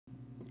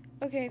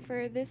Okay,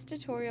 for this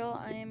tutorial,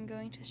 I am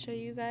going to show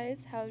you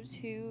guys how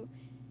to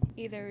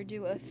either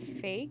do a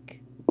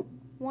fake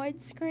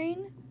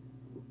widescreen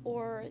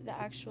or the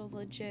actual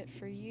legit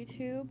for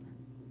YouTube.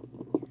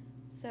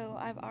 So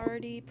I've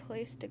already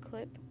placed a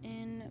clip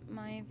in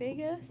my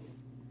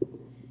Vegas,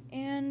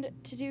 and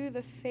to do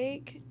the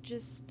fake,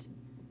 just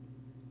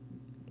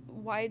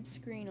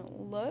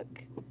widescreen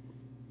look,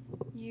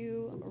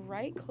 you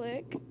right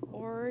click,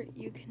 or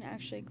you can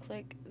actually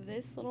click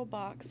this little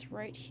box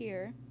right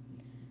here,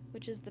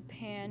 which is the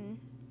pan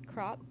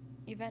crop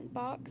event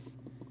box,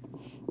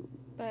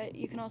 but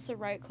you can also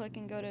right click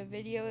and go to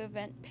video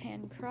event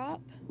pan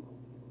crop.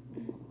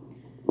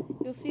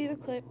 You'll see the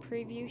clip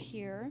preview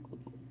here.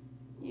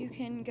 You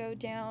can go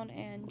down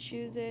and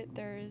choose it.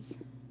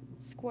 There's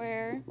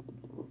square,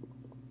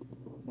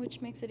 which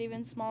makes it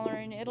even smaller,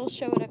 and it'll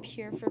show it up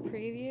here for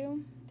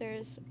preview.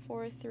 There's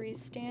 4:3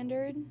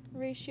 standard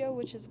ratio,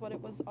 which is what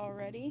it was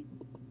already.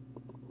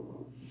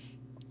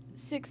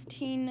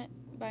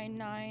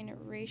 16:9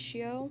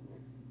 ratio,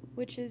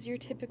 which is your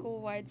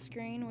typical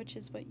widescreen, which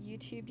is what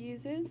YouTube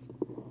uses.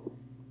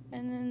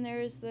 And then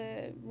there's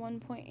the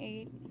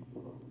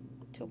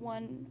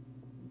 1.8:1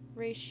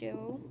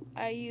 ratio.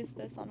 I use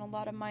this on a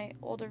lot of my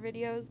older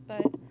videos,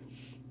 but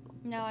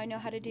now I know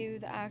how to do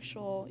the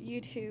actual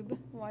YouTube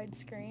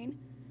widescreen,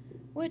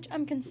 which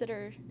I'm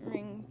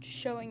considering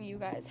showing you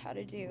guys how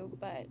to do.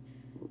 But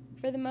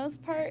for the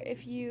most part,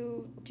 if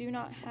you do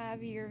not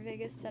have your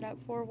Vegas set up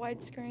for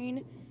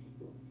widescreen,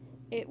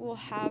 it will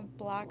have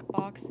black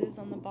boxes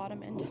on the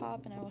bottom and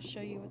top, and I will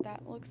show you what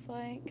that looks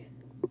like.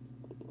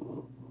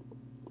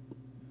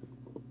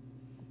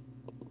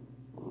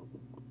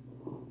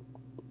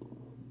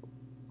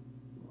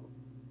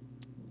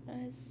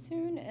 As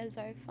soon as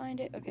I find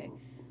it, okay,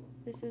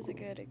 this is a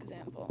good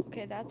example.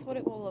 Okay, that's what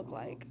it will look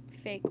like,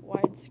 fake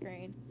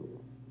widescreen.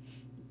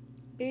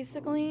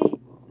 Basically,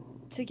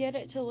 to get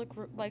it to look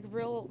like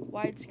real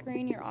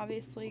widescreen, you're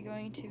obviously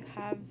going to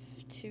have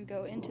to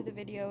go into the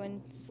video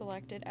and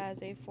select it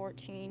as a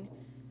 14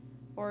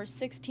 or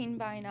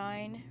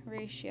 16:9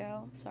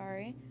 ratio,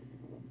 sorry.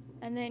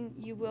 And then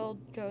you will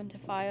go into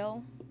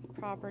File,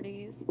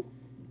 Properties,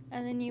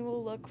 and then you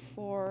will look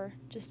for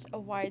just a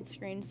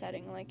widescreen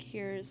setting. Like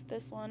here's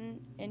this one,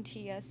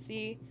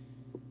 NTSC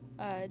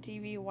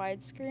DV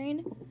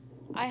widescreen.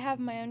 I have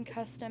my own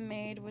custom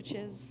made, which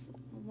is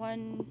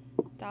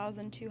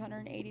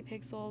 1,280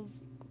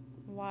 pixels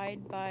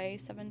wide by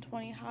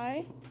 720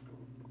 high,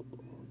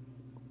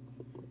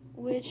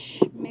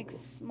 which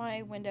makes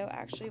my window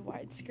actually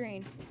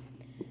widescreen.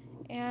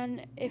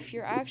 And if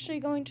you're actually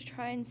going to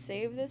try and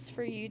save this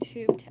for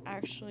YouTube to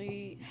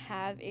actually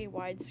have a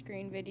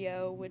widescreen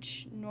video,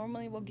 which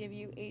normally will give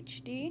you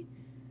HD,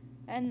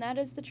 and that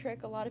is the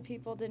trick, a lot of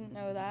people didn't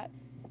know that,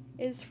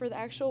 is for the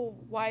actual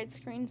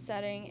widescreen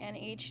setting and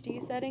HD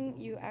setting,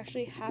 you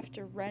actually have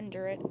to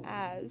render it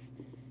as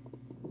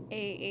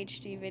a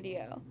HD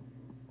video.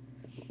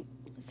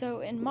 So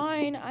in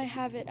mine, I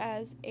have it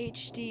as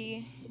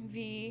HD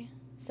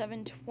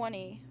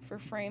V720 for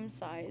frame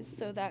size,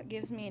 so that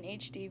gives me an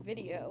HD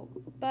video,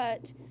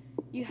 but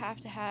you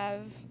have to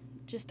have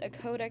just a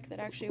codec that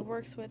actually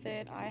works with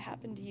it. I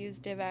happen to use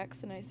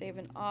DivX and I save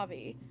an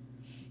AVI.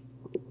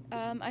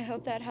 I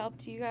hope that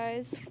helped you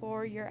guys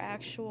for your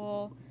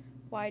actual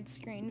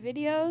widescreen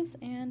videos,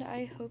 and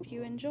I hope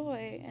you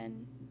enjoy,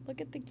 and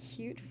look at the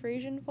cute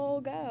Frisian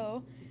foal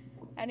go.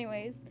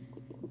 Anyways,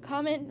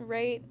 comment,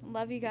 rate,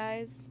 love you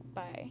guys,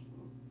 bye.